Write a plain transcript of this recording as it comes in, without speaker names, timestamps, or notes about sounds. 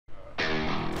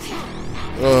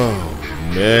Oh,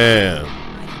 man.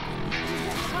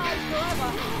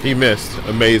 He missed.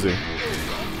 Amazing.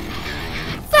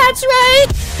 That's right!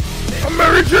 I'm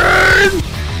Mary Jane!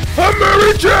 I'm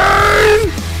Mary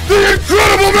Jane! The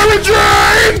incredible Mary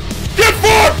Jane! Get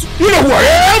fucked! You know who I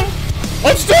am!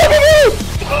 Unstoppable!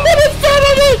 I'm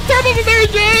unstoppable! Unstoppable Mary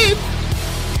Jane!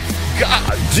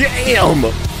 God damn!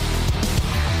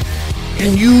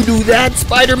 Can you do that,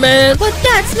 Spider-Man? But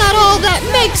that's not all that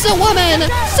makes a woman!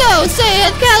 So say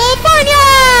it,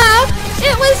 California!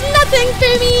 It was nothing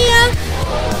for me!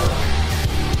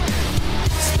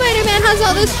 Spider-Man has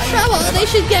all this trouble. They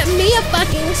should get me a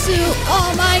fucking suit. Oh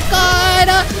my god.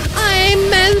 I'm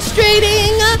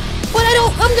menstruating. But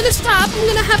I'm gonna stop. I'm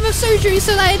gonna have a surgery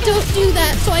so that I don't do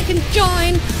that. So I can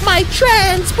join my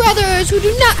trans brothers who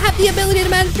do not have the ability to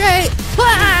menstruate.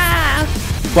 Ah!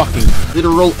 Fucking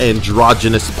literal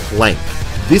androgynous plank.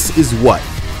 This is what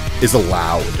is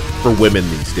allowed for women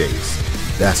these days.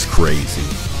 That's crazy.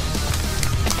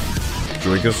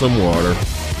 Drinking some water.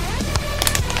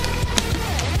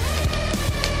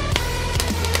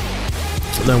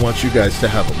 And I want you guys to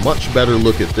have a much better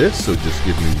look at this, so just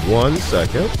give me 1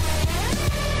 second.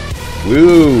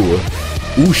 Woo!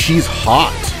 Ooh, she's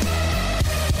hot.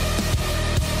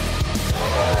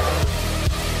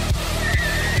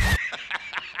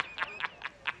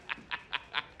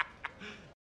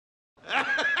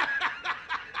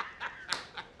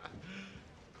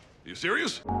 You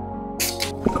serious?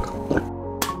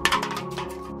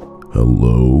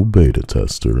 Hello, beta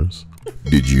testers.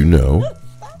 Did you know?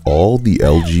 All the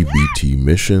LGBT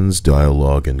missions,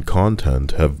 dialogue, and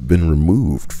content have been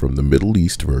removed from the Middle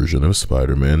East version of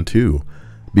Spider-Man 2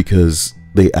 because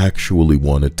they actually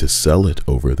wanted to sell it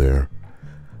over there.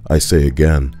 I say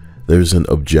again, there's an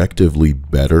objectively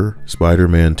better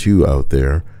Spider-Man 2 out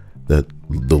there that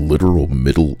the literal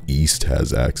Middle East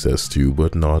has access to,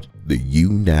 but not the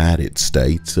United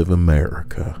States of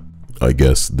America. I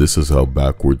guess this is how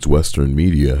backwards Western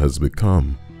media has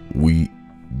become. We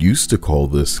used to call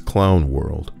this Clown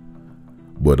World,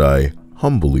 but I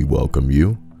humbly welcome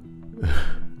you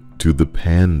to the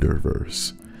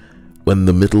Panderverse. When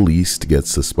the Middle East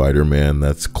gets a Spider-Man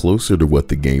that's closer to what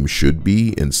the game should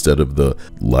be instead of the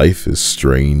Life is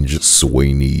Strange,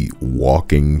 Swainy,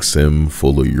 walking sim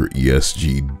full of your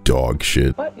ESG dog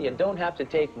shit. But you don't have to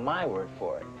take my word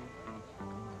for it.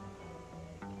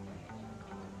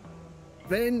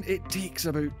 Then it takes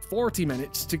about 40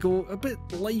 minutes to go a bit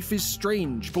Life is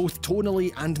Strange, both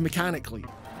tonally and mechanically.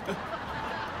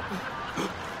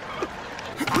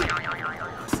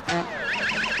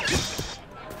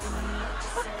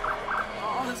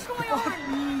 What's going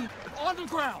on? On the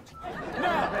ground!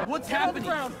 Now! What's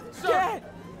happening? On the ground! Sir!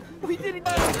 We didn't...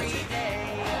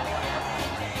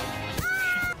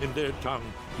 In their tongue,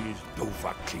 he's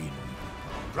Dovahkiin,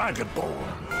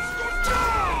 Dragonborn.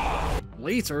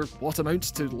 Later, what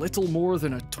amounts to little more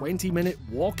than a 20-minute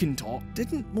walk and talk.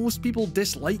 Didn't most people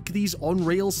dislike these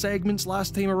on-rail segments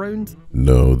last time around?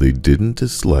 No, they didn't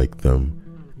dislike them.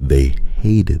 They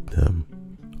hated them.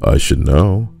 I should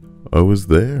know. I was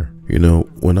there. You know,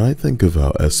 when I think of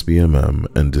how SBMM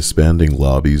and disbanding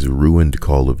lobbies ruined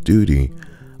Call of Duty,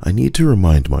 I need to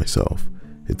remind myself,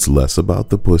 it's less about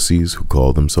the pussies who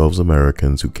call themselves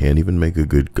Americans who can't even make a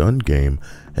good gun game,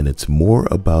 and it's more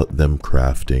about them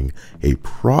crafting a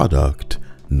product,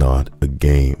 not a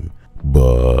game.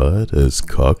 But as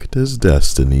cucked as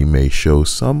destiny may show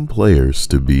some players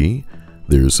to be,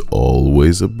 there's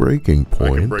always a breaking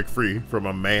point. I can break free from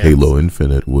a man. Halo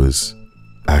Infinite was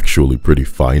actually pretty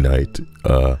finite.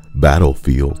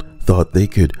 Battlefield thought they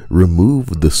could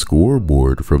remove the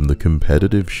scoreboard from the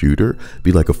competitive shooter,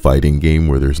 be like a fighting game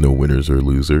where there's no winners or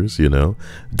losers, you know?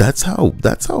 That's how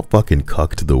fucking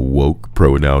cucked the woke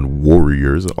pronoun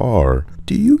warriors are.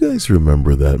 Do you guys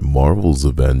remember that Marvel's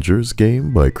Avengers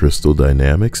game by Crystal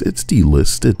Dynamics? It's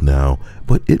delisted now,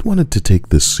 but it wanted to take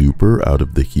the super out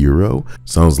of the hero.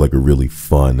 Sounds like a really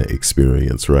fun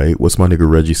experience, right? What's my nigga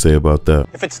Reggie say about that?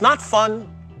 If it's not fun,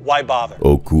 why bother?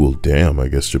 Oh cool, damn, I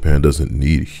guess Japan doesn't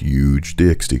need huge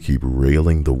dicks to keep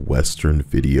railing the Western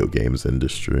video games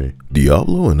industry.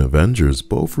 Diablo and Avengers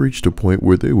both reached a point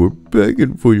where they were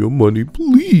begging for your money,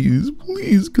 please,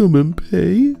 please come and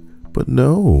pay. But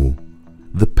no,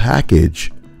 the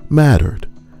package mattered.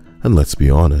 And let's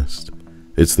be honest,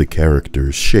 it's the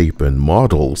characters, shape, and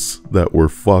models that were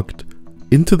fucked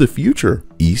into the future.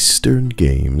 Eastern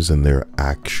games and their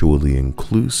actually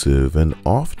inclusive and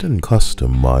often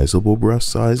customizable breast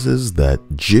sizes that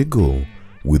jiggle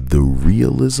with the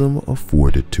realism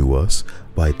afforded to us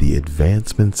by the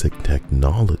advancements in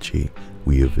technology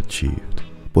we have achieved.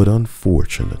 But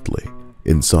unfortunately,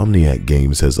 Insomniac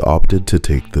Games has opted to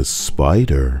take the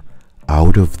spider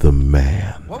out of the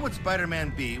man. What would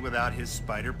Spider-Man be without his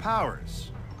spider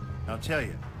powers? I'll tell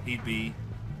you, he'd be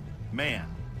man.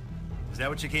 Is that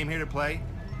what you came here to play?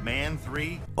 Man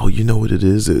 3? Oh, you know what it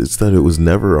is? It's that it was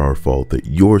never our fault that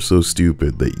you're so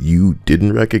stupid that you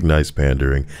didn't recognize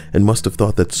pandering and must have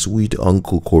thought that Sweet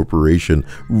Uncle Corporation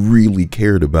really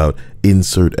cared about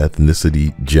insert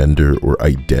ethnicity, gender, or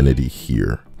identity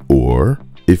here. Or,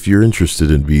 if you're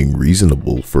interested in being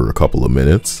reasonable for a couple of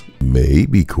minutes,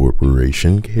 maybe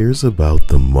Corporation cares about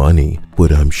the money,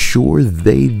 but I'm sure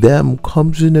them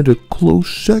comes in at a close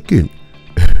second.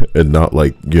 And not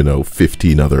like,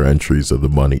 15 other entries of the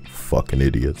money. Fucking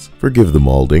idiots. Forgive the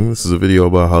malding. This is a video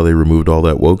about how they removed all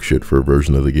that woke shit for a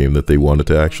version of the game that they wanted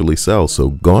to actually sell. So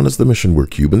Gone is the mission where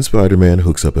Cuban Spider-Man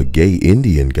hooks up a gay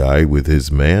Indian guy with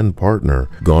his man partner.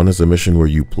 Gone is a mission where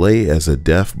you play as a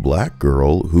deaf black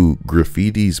girl who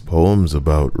graffitis poems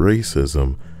about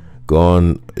racism.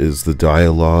 Gone is the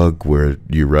dialogue where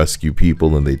you rescue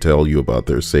people and they tell you about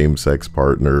their same-sex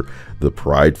partner, the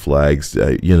pride flags,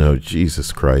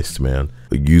 Jesus Christ, man.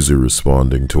 A user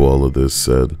responding to all of this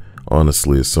said,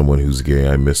 "Honestly, as someone who's gay,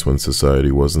 I miss when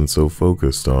society wasn't so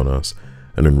focused on us."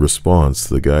 And in response,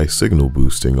 the guy signal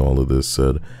boosting all of this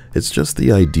said, "It's just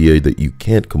the idea that you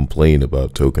can't complain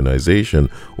about tokenization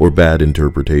or bad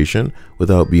interpretation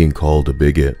without being called a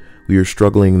bigot. We are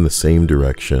struggling in the same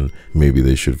direction. Maybe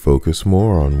they should focus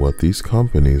more on what these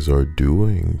companies are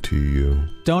doing to you."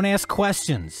 Don't ask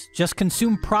questions. Just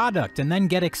consume product and then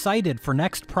get excited for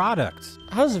next products.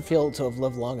 How does it feel to have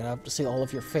lived long enough to see all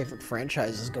of your favorite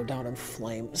franchises go down in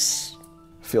flames?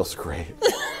 Feels great.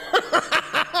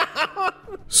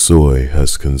 Soy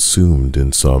has consumed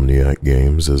Insomniac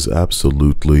Games as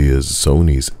absolutely as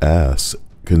Sony's ass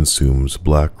consumes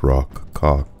BlackRock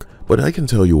cock. But I can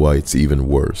tell you why it's even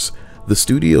worse. The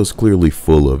studio's clearly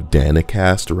full of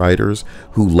Danicast writers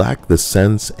who lack the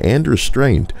sense and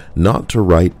restraint not to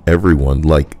write everyone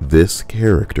like this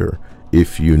character.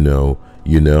 If you know,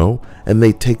 you know, and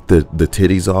they take the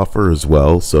titties offer as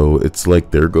well, so it's like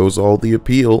there goes all the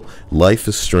appeal. Life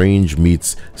is Strange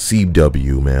meets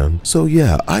CW, man. So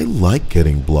yeah, I like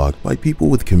getting blocked by people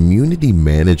with community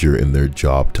manager in their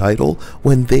job title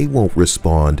when they won't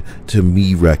respond to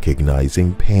me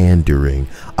recognizing pandering.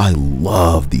 I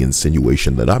love the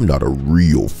insinuation that I'm not a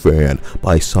real fan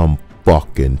by some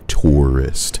fucking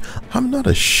tourist. I'm not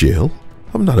a shill.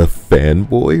 I'm not a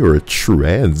fanboy or a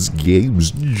trans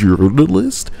games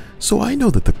journalist, so I know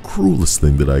that the cruelest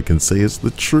thing that I can say is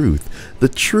the truth. The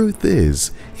truth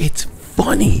is, it's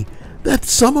funny that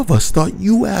some of us thought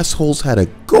you assholes had a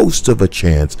ghost of a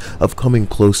chance of coming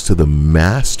close to the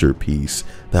masterpiece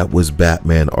that was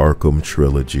Batman Arkham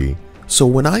Trilogy. So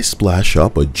when I splash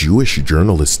up a Jewish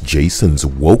journalist Jason's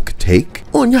woke take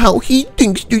on how he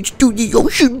thinks the studio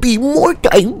should be more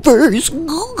diverse,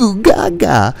 goo goo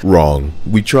gaga. Wrong.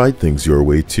 We tried things your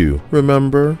way too,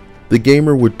 remember? The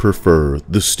gamer would prefer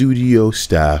the studio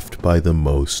staffed by the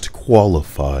most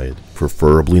qualified,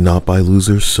 preferably not by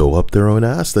losers so up their own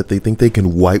ass that they think they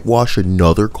can whitewash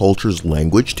another culture's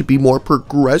language to be more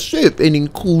progressive and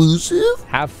inclusive.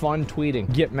 Have fun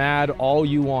tweeting. Get mad all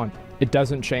you want. It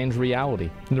doesn't change reality.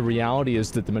 And the reality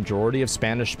is that the majority of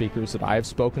Spanish speakers that I have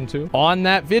spoken to on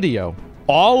that video,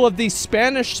 all of these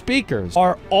Spanish speakers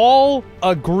are all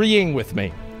agreeing with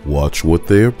me. Watch what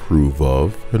they approve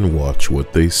of and watch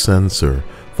what they censor.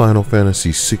 Final Fantasy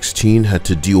XVI had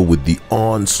to deal with the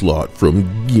onslaught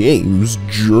from games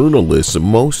journalists,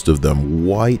 most of them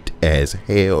white as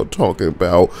hell, talking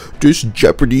about this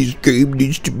Japanese game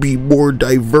needs to be more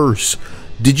diverse.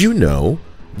 Did you know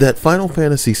that Final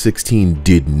Fantasy XVI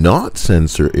did not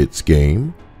censor its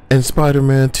game, and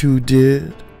Spider-Man 2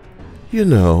 did? You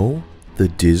know, the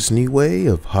Disney way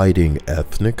of hiding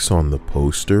ethnics on the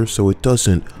poster so it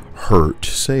doesn't hurt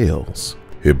sales.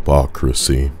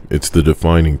 Hypocrisy. It's the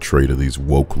defining trait of these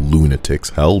woke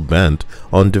lunatics hell-bent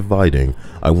on dividing.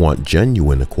 I want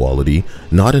genuine equality,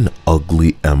 not an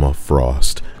ugly Emma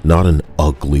Frost, not an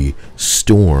ugly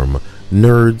Storm.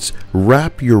 Nerds,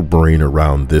 wrap your brain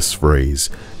around this phrase.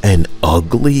 An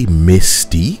ugly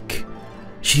Mystique?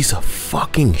 She's a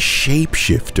fucking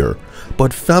shapeshifter.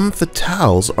 But femme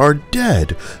fatales are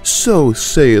dead. So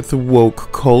saith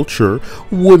woke culture.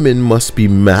 Women must be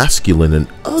masculine and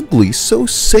ugly. So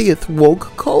saith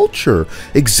woke culture.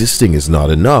 Existing is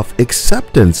not enough.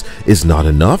 Acceptance is not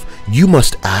enough. You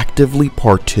must actively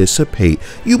participate.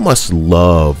 You must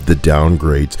love the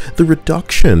downgrades, the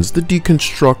reductions, the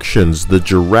deconstructions, the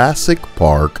Jurassic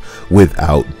Park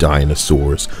without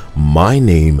dinosaurs. My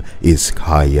name is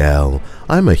Kyle.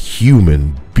 I'm a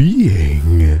human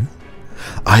being.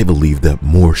 I believe that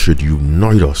more should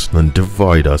unite us than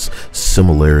divide us.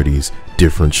 Similarities,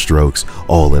 different strokes,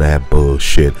 all of that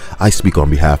bullshit. I speak on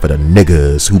behalf of the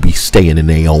niggas who be staying in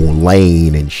their own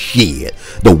lane and shit.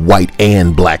 The white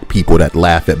and black people that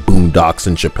laugh at Boondocks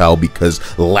and Chappelle because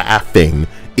laughing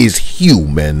is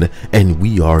human, and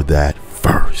we are that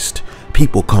first.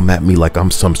 People come at me like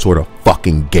I'm some sort of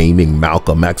fucking gaming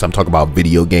Malcolm X. I'm talking about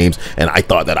video games, and I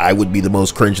thought that I would be the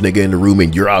most cringe nigga in the room,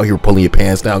 and you're out here pulling your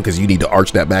pants down because you need to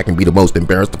arch that back and be the most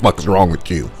embarrassed. The fuck is wrong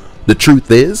with you? The truth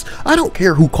is, I don't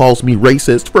care who calls me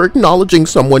racist for acknowledging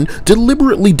someone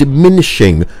deliberately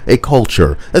diminishing a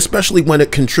culture, especially when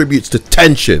it contributes to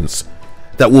tensions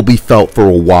that will be felt for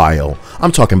a while.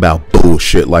 I'm talking about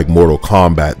bullshit like Mortal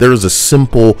Kombat. There is a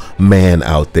simple man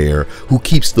out there who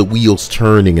keeps the wheels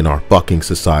turning in our fucking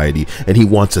society, and he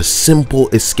wants a simple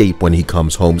escape when he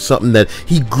comes home, something that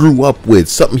he grew up with,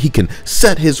 something he can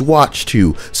set his watch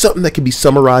to, something that can be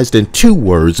summarized in 2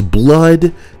 words: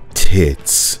 blood,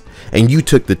 tits. And you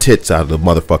took the tits out of the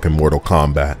motherfucking Mortal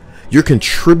Kombat. You're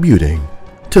contributing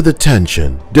to the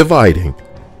tension, dividing.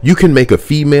 You can make a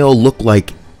female look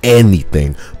like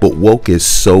anything, but woke is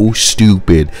so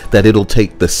stupid that it'll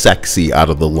take the sexy out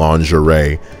of the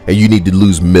lingerie, and you need to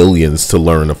lose millions to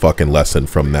learn a fucking lesson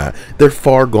from that. They're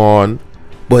far gone.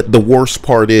 But the worst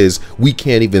part is we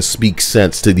can't even speak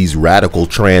sense to these radical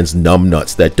trans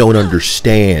numbnuts that don't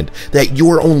understand that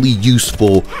you're only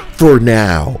useful for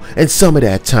now, and some of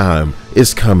that time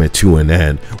is coming to an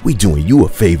end. We doing you a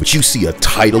favor. You see a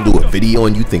title to a video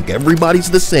and you think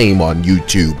everybody's the same on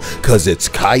YouTube because it's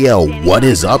Kyle. What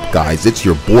is up, guys? It's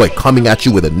your boy coming at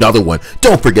you with another one.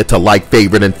 Don't forget to like,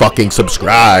 favorite, and fucking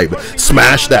subscribe.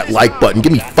 Smash that like button.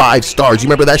 Give me 5 stars. You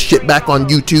remember that shit back on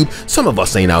YouTube? Some of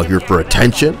us ain't out here for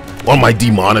attention on my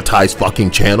demonetized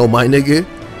fucking channel, my nigga.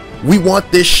 We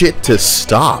want this shit to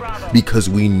stop because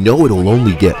we know it'll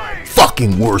only get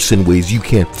fucking worse in ways you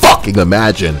can't fucking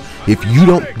imagine if you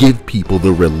don't give people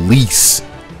the release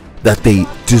that they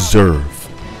deserve.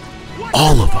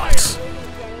 All of us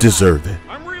deserve it.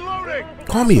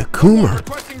 Call me a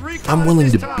coomer. I'm willing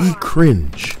to be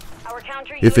cringe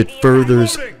if it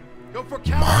furthers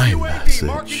my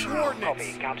message.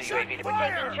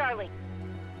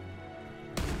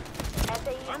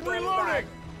 I'm reloading!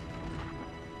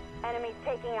 Enemies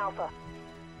taking Alpha.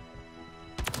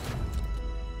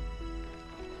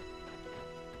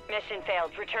 Mission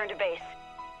failed. Return to base.